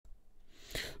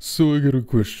So I got a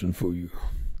question for you.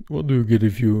 What do you get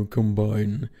if you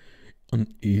combine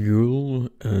an eagle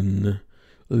and a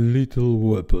little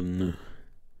weapon?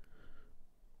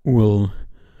 Well,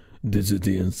 this is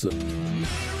the answer.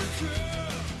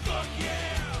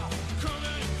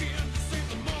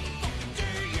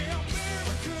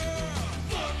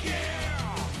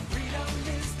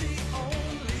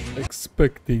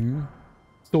 Expecting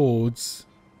swords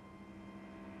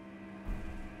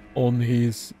on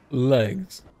his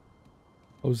legs.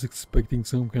 I was expecting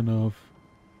some kind of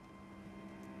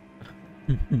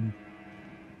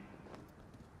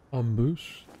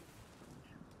ambush.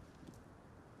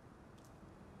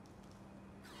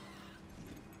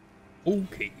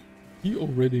 Okay, he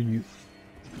already knew.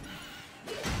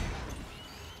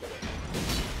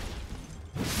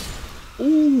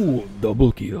 Oh,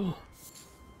 double kill.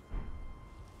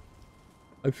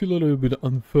 I feel a little bit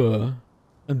unfair,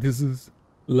 and this is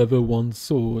level 1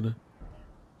 sword.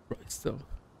 Right, so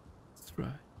let's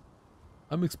try.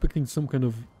 I'm expecting some kind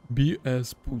of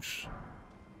BS push.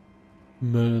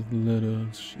 Mad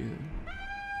leather shield.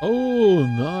 Oh,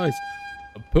 nice!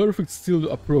 A perfect steel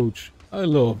approach. I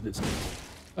love this.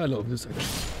 I love this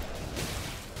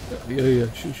actually.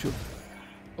 Yeah, sure.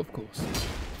 Of course.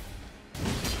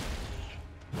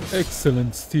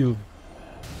 Excellent steel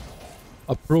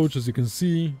approach, as you can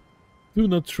see. Do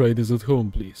not try this at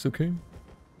home, please, okay?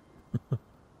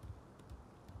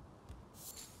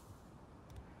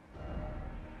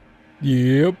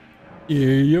 Yep,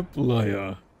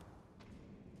 liar.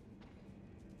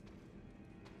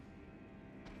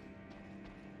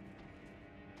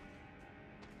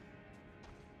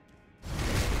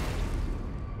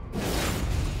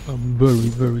 I'm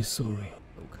very sorry.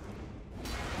 Okay.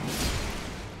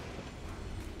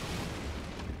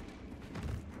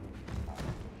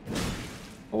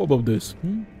 How about this?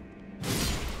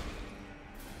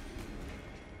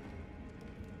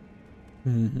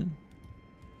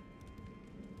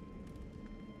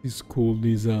 This cool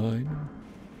design.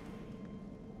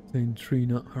 Saint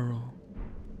Trina arrow.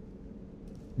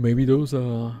 Maybe those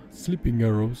are sleeping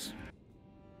arrows.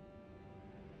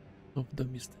 Of the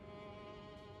mist.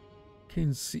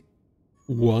 Can see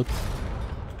what?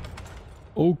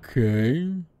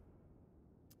 Okay.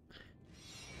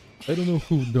 I don't know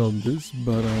who done this,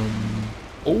 but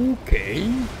okay.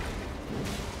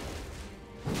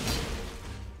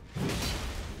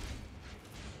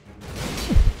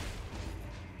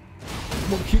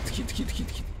 Come on,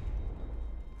 hit.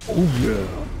 Oh yeah.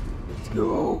 Let's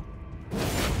go.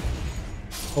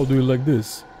 How do you like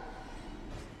this?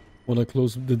 Wanna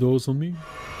close the doors on me?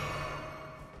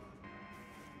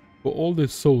 For all the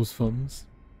Souls fans,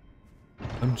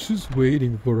 I'm just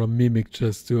waiting for a mimic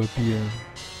chest to appear.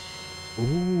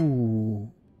 Oh,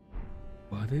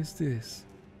 what is this?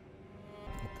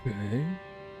 Okay.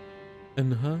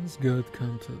 Enhanced guard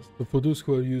counters. So for those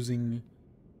who are using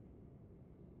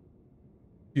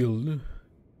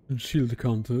shield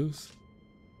counters,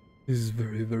 this is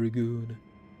very good.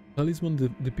 Talisman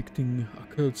depicting a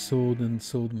curved sword and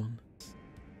swordman.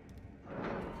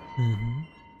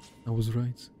 I was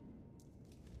right.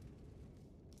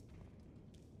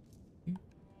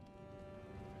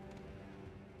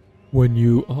 When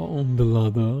you are on the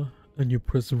ladder and you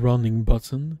press the running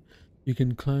button, you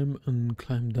can climb and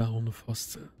climb down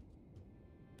faster.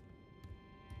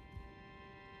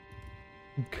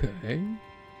 Okay.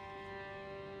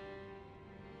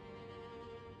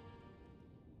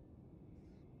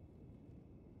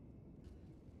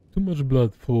 Too much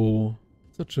blood for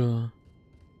such a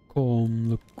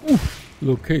calm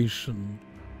location.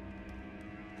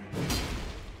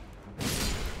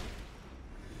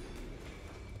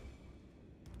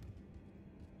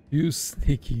 You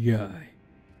sneaky guy.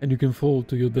 And you can fall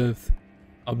to your death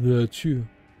up there too.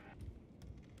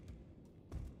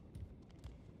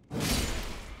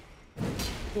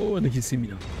 Oh, and he see me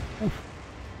now. Oof.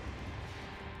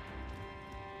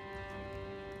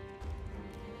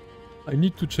 I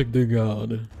need to check the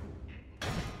guard.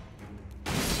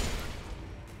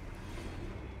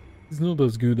 It's not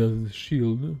as good as the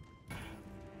shield.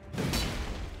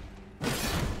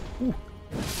 Ooh.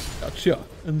 Gotcha.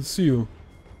 And see you.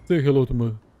 Say hello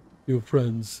to your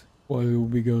friends while you'll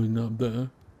be going up there.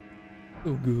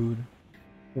 So good.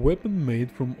 Weapon made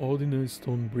from ordinary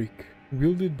stone brick,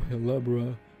 wielded by a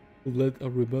laborer who led a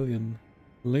rebellion,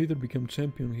 later became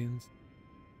champions.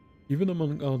 Even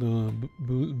among other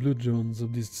bludgeons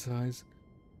of this size,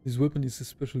 this weapon is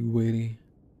especially weighty.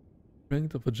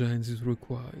 Strength of a giant is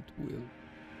required. Will.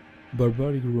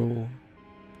 Barbaric roar.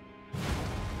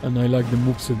 And I like the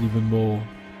moveset even more.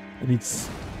 And it's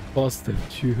faster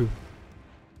too.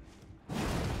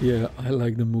 Yeah, I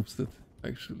like the moveset.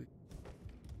 actually.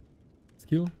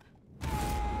 Skill.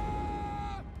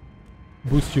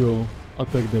 Boost your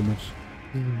attack damage.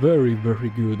 Very, very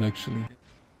good, actually.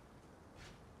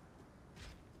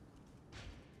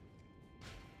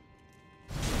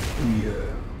 Yeah.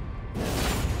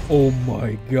 Oh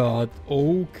my god.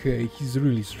 Okay, he's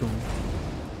really strong.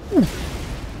 Ooh.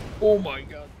 Oh my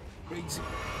god. Crazy.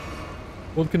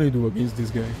 What can I do against this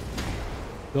guy?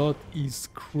 That is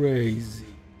crazy.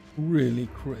 Really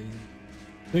crazy.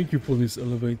 Thank you for this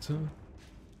elevator.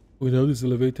 Without this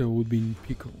elevator, I would be in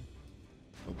pickle.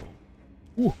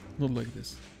 Ooh, not like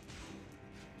this.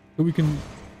 So we can...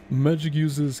 Magic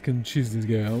users can cheese this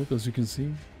guy out, as you can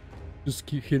see. Just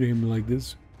keep hitting him like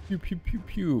this. Pew pew pew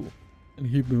pew. And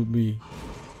he will be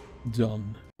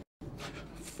done.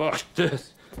 Fuck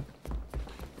this.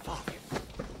 Fuck.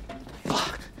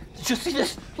 Fuck. Did you see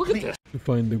this? Look at this. To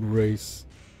find the grace.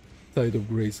 Side of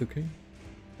grace, okay?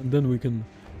 And then we can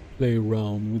play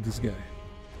around with this guy.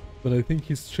 But I think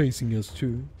he's chasing us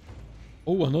too.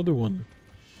 Oh, another one.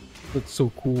 That's so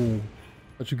cool.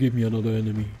 That you gave me another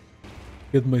enemy.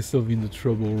 Get myself into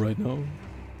trouble right now.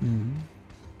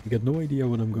 I got no idea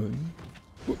where I'm going.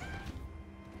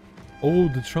 Oh,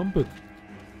 the trumpet.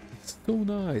 It's so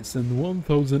nice. And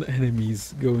 1,000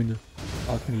 enemies going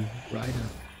at me right now.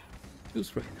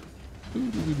 Just right now.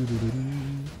 Good,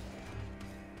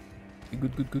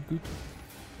 good, good, good.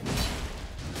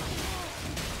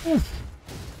 Oof.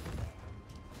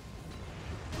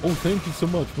 Oh, thank you so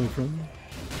much, my friend.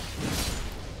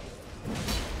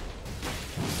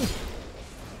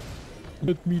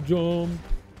 Let me jump.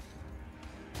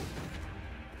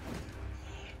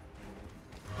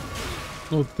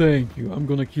 Oh, thank you. I'm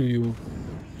gonna kill you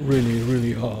really,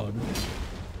 really hard.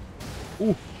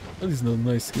 Oh, that is not a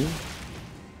nice skill.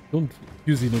 Don't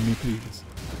use it on me, please.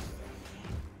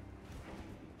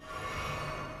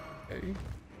 Okay.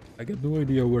 I got no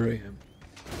idea where I am.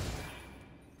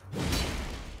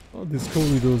 Oh, this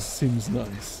corridor seems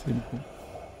nice, you know.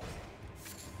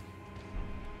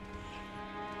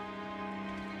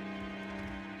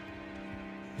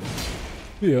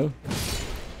 Yeah.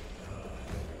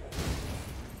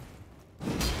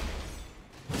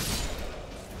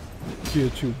 Here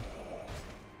too.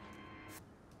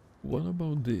 What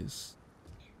about this?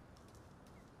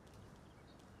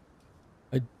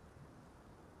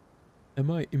 Am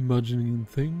I imagining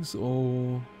things,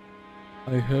 or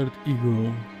I heard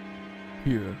Eagle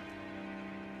here?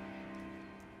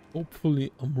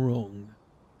 Hopefully I'm wrong.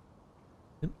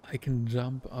 And I can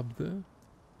jump up there?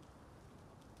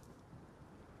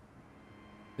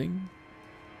 Thing?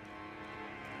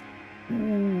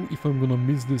 Ooh, if I'm gonna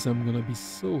miss this, I'm gonna be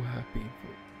so happy.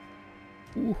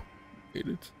 Ooh, hate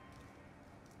it.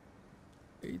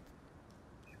 Hate.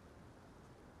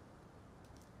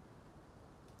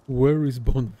 Where is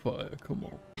bonfire? Come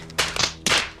on.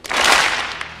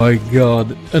 My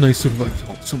god, and I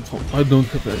survived somehow. I don't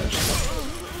have edge.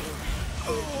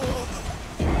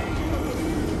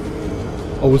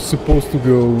 I was supposed to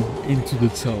go into the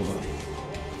tower.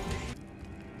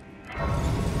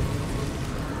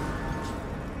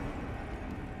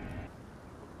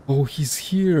 Oh, he's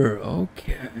here.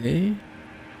 Okay.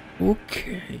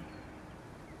 Okay.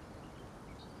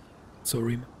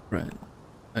 Sorry, my friend.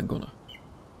 I'm gonna.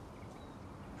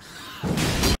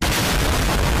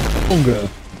 Longer.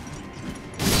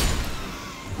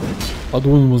 That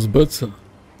one was better.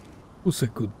 Who's a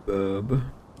good burb?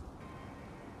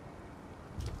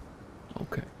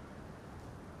 Okay.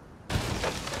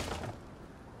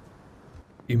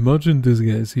 Imagine this,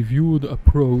 guys. If you would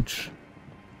approach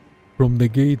from the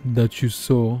gate that you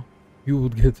saw, you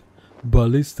would get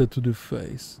ballista to the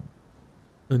face.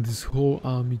 And this whole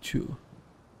army too.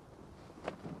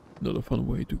 Not a fun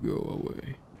way to go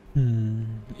away.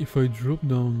 If I drop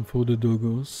down for the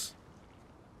doggos,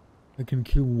 I can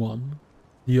kill one.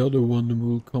 The other one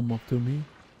will come after me.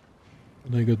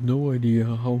 And I got no idea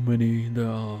how many there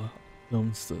are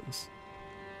downstairs.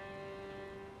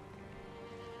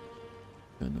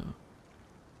 And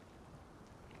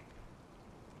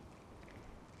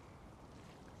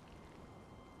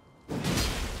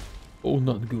oh,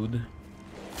 not good.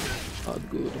 Not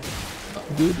good.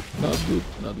 Not good. Not good.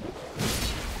 Not good.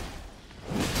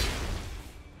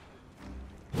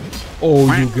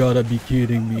 Oh, you gotta be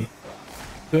kidding me.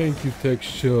 Thank you,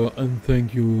 Texture, and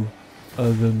thank you,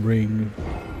 Elden Ring.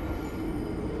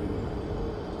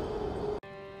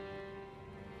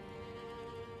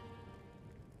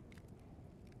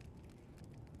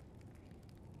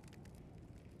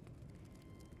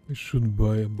 I should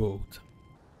buy a boat.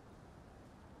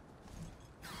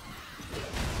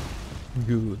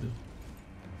 Good.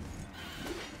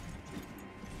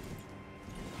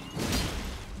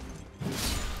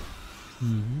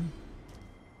 Mm-hmm.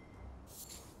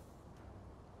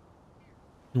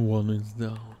 One is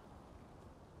down.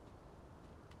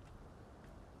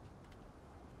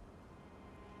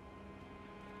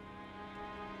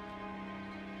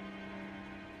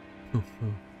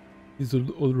 He's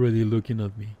already looking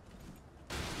at me.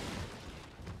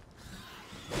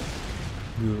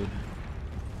 Good.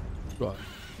 Right.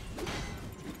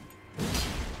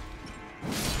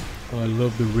 I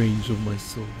love the range of my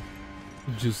sword.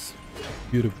 Just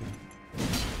beautiful.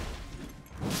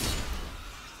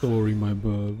 Sorry, my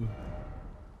bub.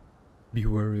 Be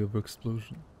wary of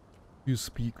explosion. You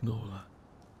speak, Nola.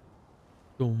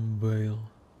 Tom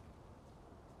Vale.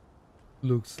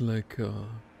 Looks like a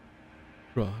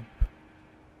trap.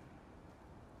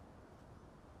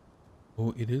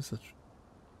 Oh, it is a trap.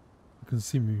 You can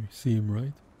see him,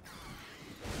 right?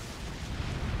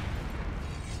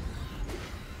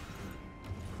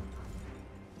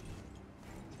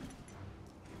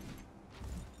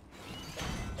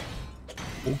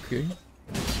 Okay.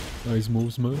 Nice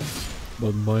moves, man.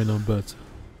 But mine are better.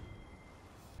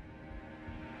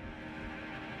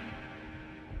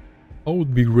 I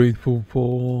would be grateful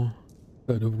for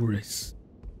that of grace.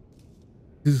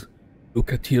 Is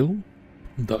Lucatiel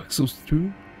from Dark Souls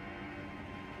 2?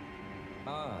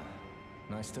 Ah,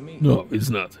 nice to meet you. No, it's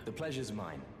not. The pleasure's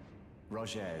mine.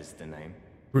 Roger is the name.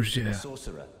 Roger. A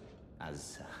sorcerer,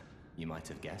 as you might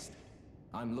have guessed.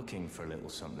 I'm looking for a little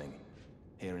something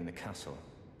here in the castle.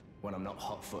 When I'm not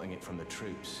hot-footing it from the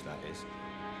troops, that is.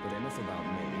 But enough about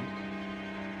me.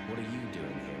 What are you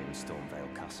doing here in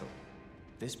Stormvale Castle?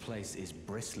 This place is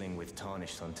bristling with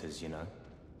tarnished hunters, you know.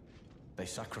 They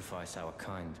sacrifice our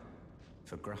kind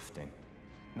for grafting.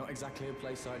 Not exactly a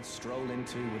place I'd stroll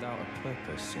into without a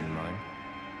purpose in mind.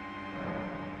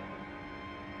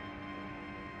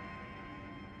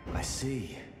 I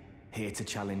see. Here to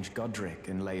challenge Godric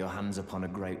and lay your hands upon a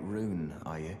great rune,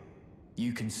 are you?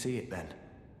 You can see it then,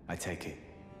 I take it.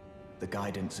 The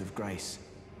guidance of grace.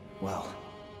 Well,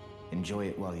 enjoy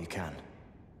it while you can.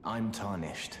 I'm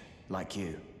tarnished, like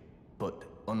you. But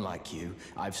unlike you,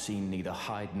 I've seen neither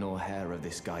hide nor hair of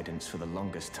this guidance for the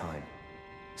longest time.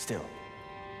 Still,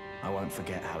 I won't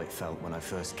forget how it felt when I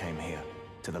first came here,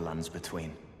 to the lands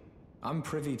between. I'm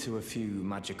privy to a few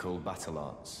magical battle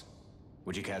arts.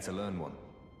 Would you care to learn one?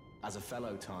 As a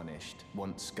fellow tarnished,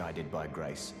 once guided by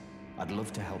grace, I'd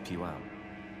love to help you out,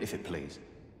 if it please.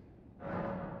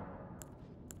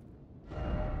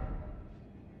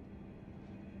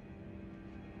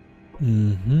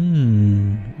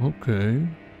 Okay.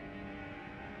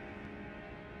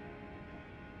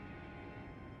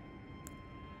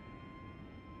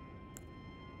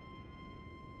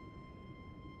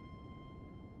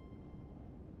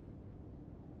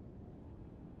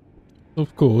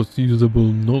 Of course, usable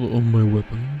not on my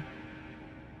weapon.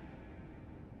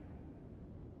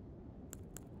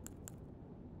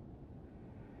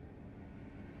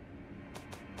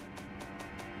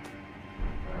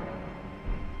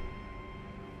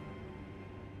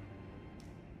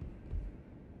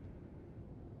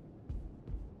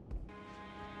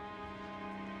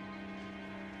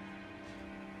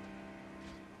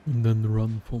 And then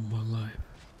run for my life.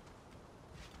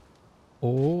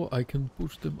 Or I can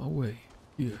push them away.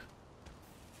 Here.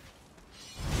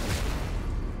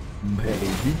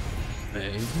 Maybe.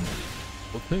 Maybe.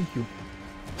 Oh, thank you.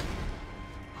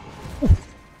 Ooh.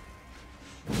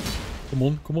 Come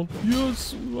on, come on.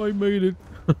 Yes, I made it.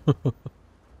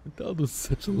 That was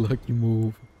such a lucky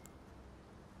move.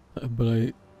 But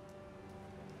I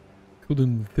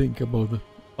couldn't think about the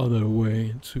other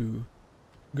way to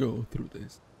go through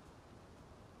this.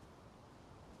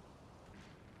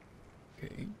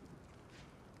 Okay.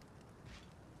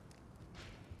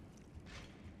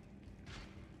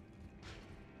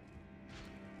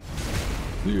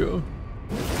 Yeah.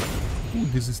 Ooh,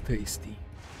 this is tasty.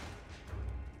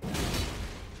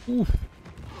 Ooh.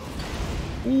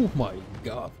 Oh my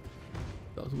god.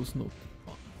 That was not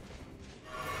fun.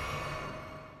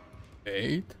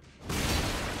 8.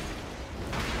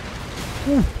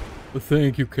 Ooh.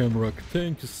 Thank you, Camrock.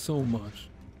 Thank you so much.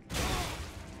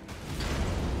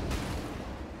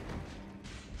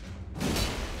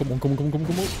 Come on, come on, come on, come on,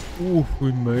 come on. Ooh,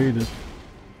 we made it.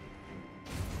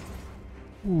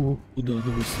 Ooh, that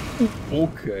was... Ooh,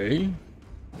 okay.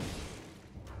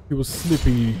 He was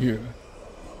slipping in here.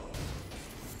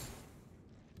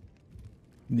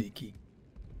 Sneaky.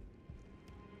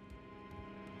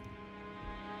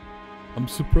 I'm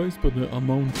surprised by the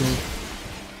amount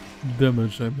of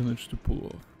damage I managed to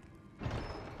pull off.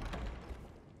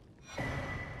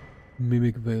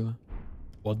 Mimic Veil.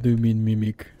 What do you mean,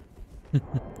 mimic?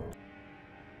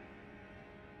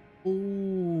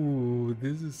 Oh,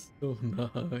 this is so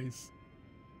nice.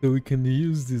 So we can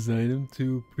use this item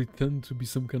to pretend to be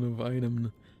some kind of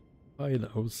item, hide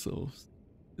ourselves.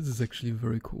 This is actually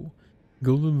very cool.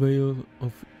 Golden Veil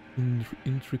of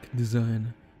intricate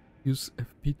design. Use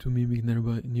FP to mimic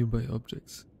nearby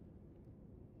objects.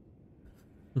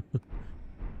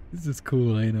 This is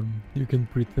cool item. You can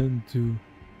pretend to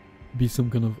be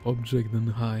some kind of object and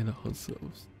hide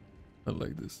ourselves. I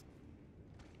like this.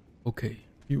 Okay,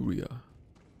 here we are.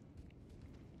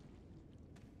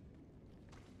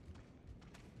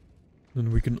 Then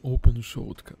we can open a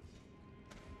shortcut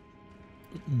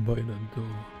by that door.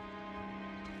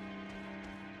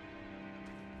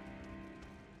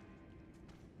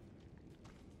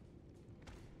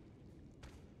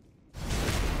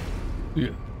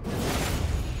 Yeah.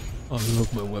 I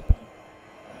love my weapon.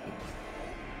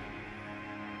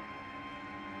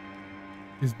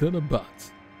 Is that a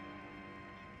bat?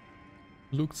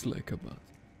 Looks like a bat.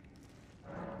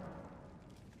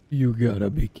 You gotta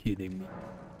be kidding me.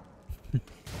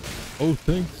 Oh,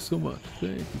 thank you so much.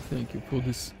 Thank you for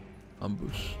this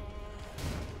ambush.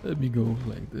 Let me go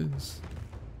like this.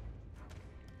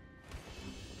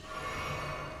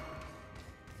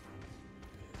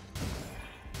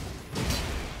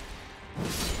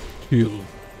 Kill.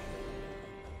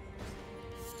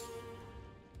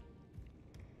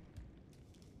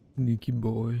 Sneaky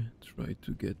boy tried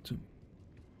to get to me.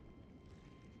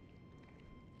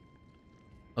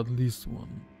 At least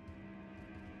one.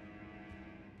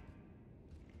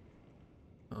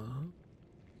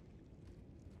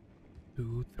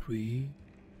 2, 3.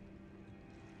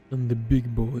 And the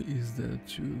big boy is there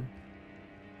too.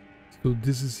 So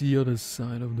this is the other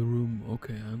side of the room.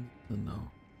 Okay, and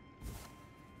now.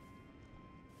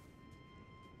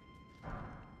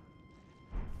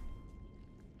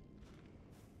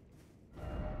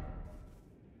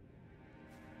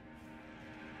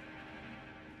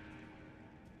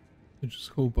 I just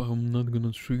hope I'm not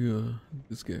gonna trigger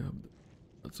this guy up.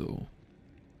 That's all.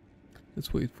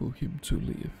 Let's wait for him to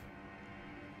leave.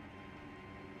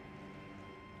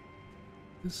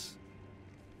 This.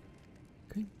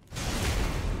 Okay.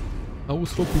 I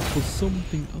was hoping for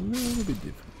something a little bit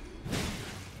different.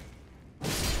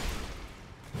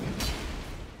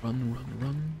 Run, run,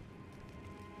 run.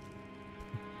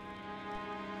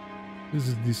 This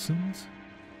is decent.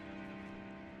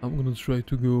 I'm gonna try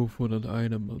to go for that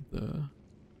item up there.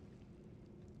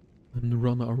 And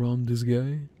run around this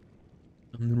guy.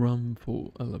 And run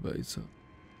for elevator.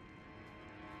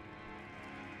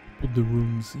 Put the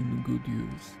rooms in good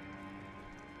use.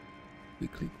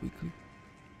 Quickly, quickly.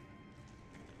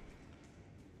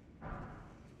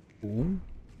 Oh.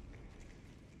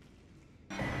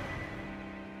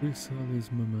 Chrysalis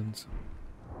momentum.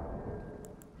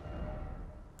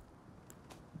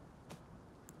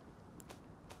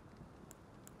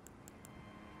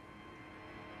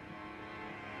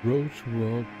 Roach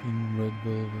rock in red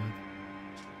velvet.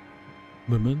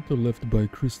 Memento left by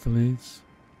crystallines,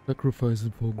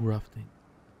 sacrificed for grafting.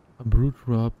 A brute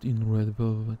wrapped in red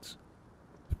velvet.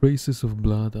 Traces of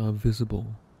blood are visible,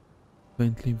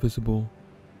 faintly visible.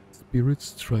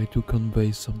 Spirits try to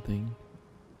convey something,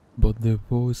 but their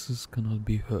voices cannot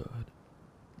be heard.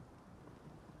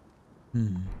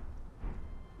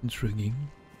 Intriguing.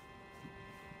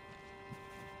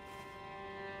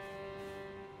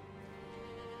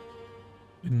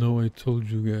 I know I told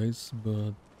you guys,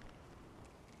 but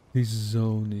this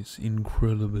zone is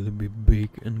incredibly big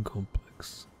and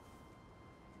complex.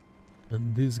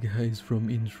 And this guy is from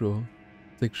intro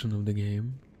section of the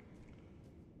game.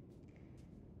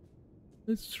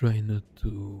 Let's try not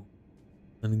to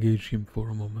engage him for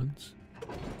a moment.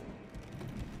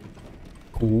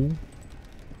 Cool.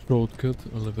 Shortcut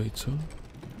elevator.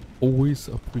 Always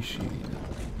appreciated.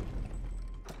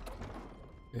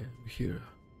 Okay, I'm here.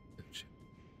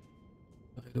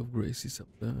 Light of Grace is up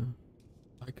there.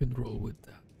 I can roll with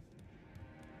that.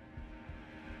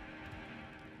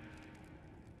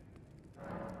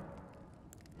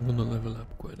 I'm gonna level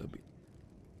up quite a bit.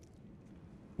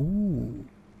 Ooh,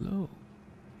 low.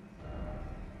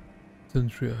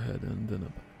 Sentry ahead and then a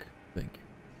back. Thank you.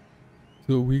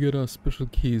 So we got our special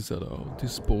keys at our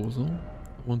disposal.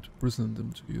 I want to present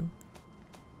them to you.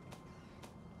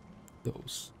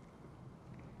 Those.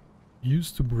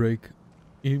 Used to break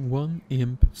in one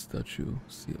imp statue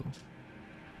seal.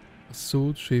 A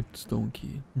sword-shaped stone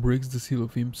key breaks the seal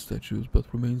of imp statues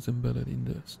but remains embedded in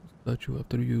the statue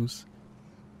after use,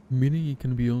 meaning it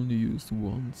can be only used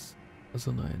once as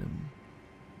an item.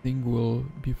 Think well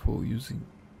before using.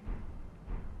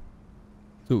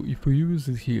 So if we use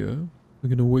it here, we're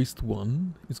gonna waste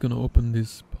one. It's gonna open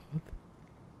this path,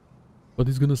 but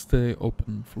it's gonna stay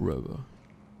open forever.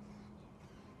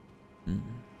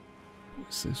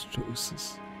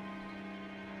 Choices.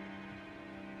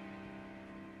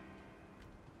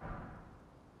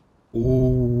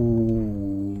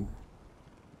 Oh,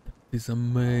 this is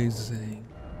amazing.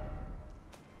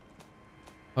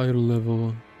 Higher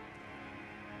level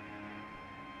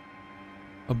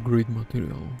upgrade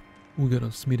material. We got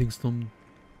a smithing stone,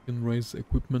 can raise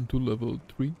equipment to level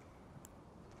 3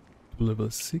 to level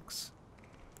 6,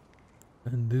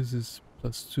 and this is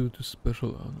 +2 to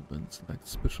special elements like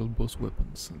special boss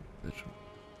weapons and etc.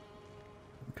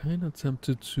 I'm kinda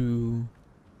tempted to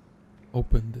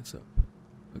open this up,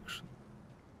 actually.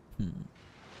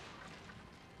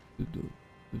 To do.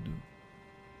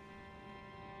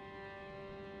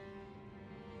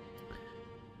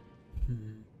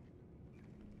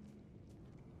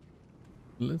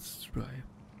 Let's try.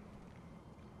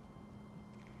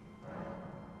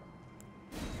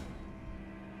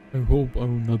 I hope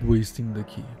I'm not wasting the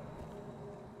key.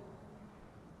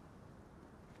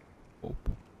 Hope.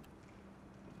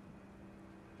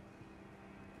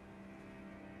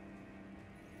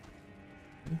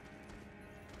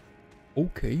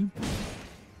 Okay.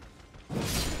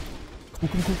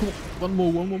 Come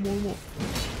on. One more.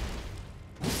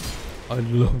 I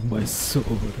love my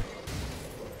sword.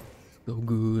 So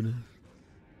good.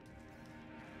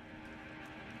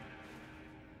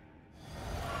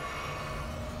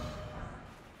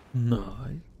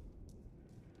 Nice.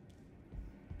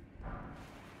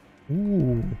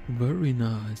 Ooh, very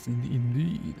nice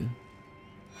indeed.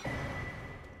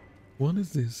 What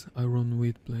is this iron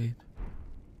weight plate?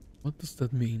 What does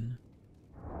that mean?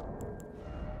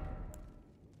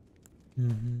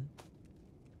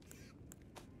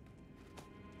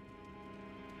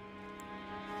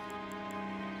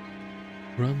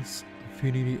 Grants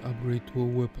affinity upgrade to a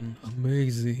weapon.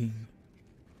 Amazing.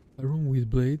 Iron wheat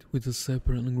blade with a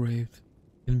sapper engraved.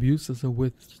 Can be used as a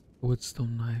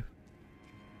whetstone knife.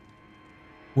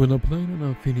 When applying an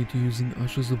affinity using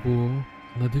Ashes of War,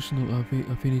 an additional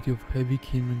affinity of heavy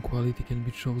kindling quality can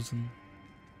be chosen.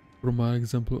 For my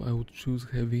example, I would choose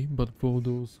heavy, but for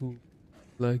those who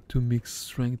like to mix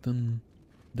strength and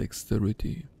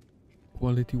dexterity,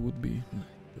 quality would be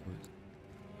nice.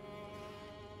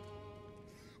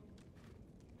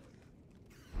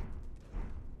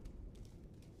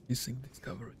 Missing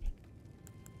discovery.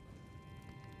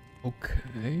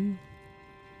 Okay.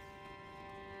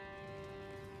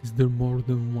 Is there more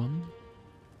than one?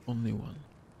 Only one.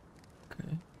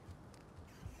 Okay.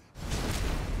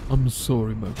 I'm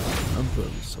sorry, my friend. I'm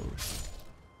very sorry.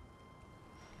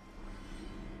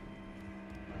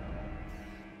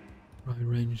 Right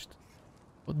ranged.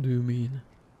 What do you mean?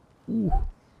 Ooh.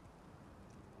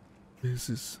 This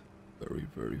is very,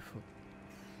 very fun.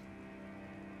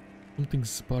 Something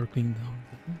sparkling down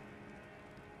there.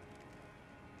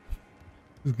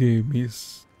 This game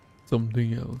is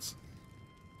something else.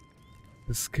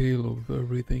 The scale of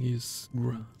everything is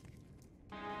grand.